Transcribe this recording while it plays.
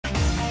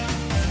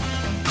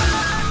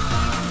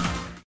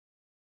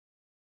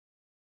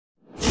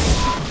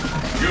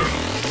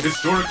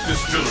Historic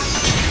distillery.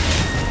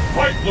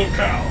 Fight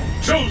locale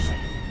chosen.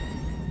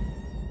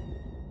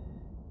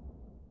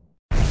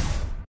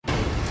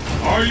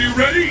 Are you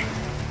ready?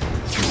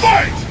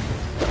 Fight!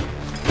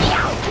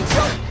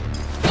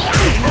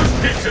 First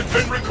hit has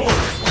been recorded.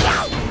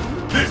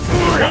 This is the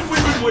one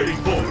we've been waiting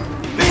for.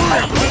 The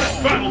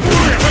ultimate battle for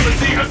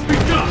supremacy has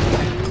begun.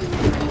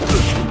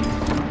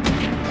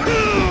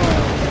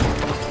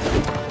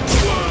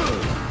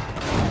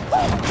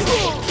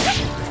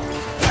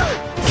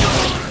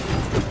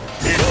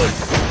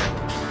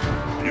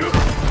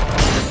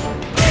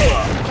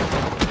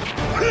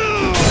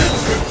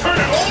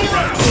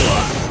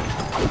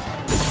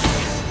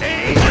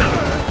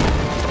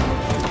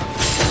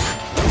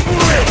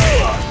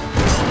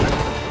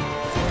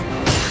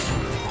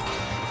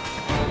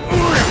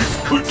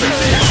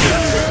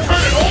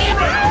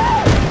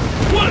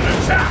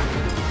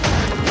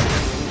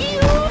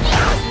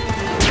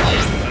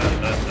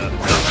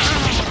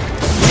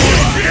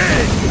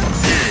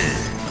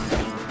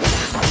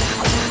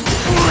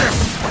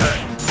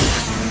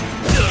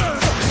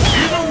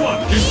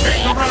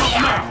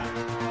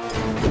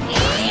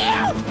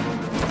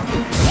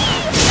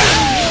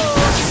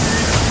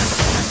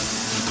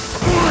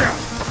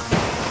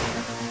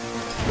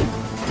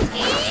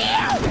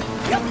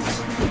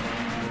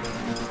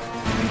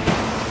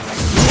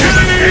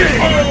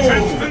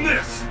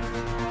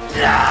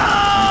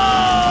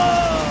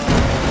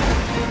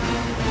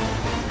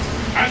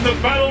 And the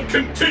battle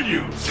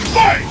continues!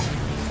 Fight!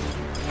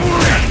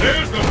 And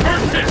there's the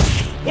first hit!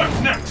 What's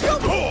next?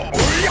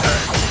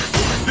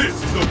 This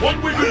is the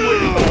one we've been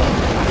waiting for!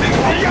 The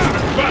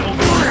ultimate battle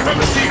for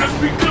supremacy has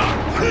begun!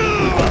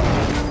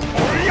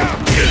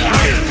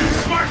 I'm too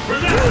smart for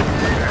that!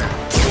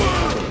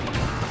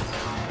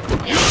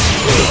 The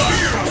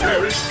fear out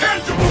there is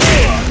tangible!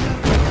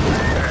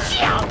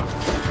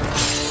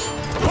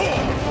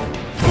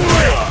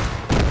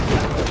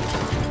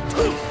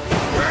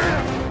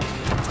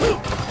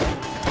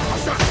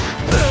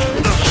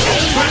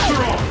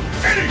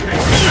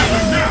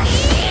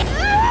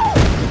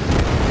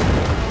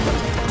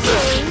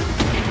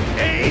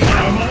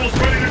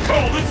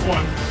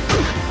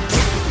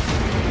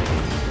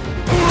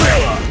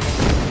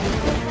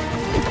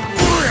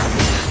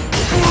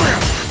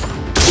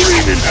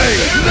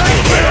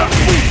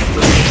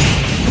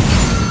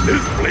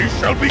 This place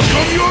shall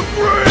become your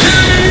grave!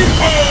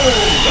 Oh,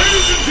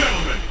 ladies and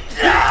gentlemen,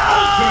 the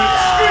ultimate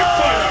Street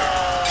Fighter!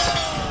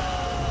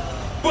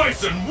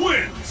 Bison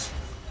wins!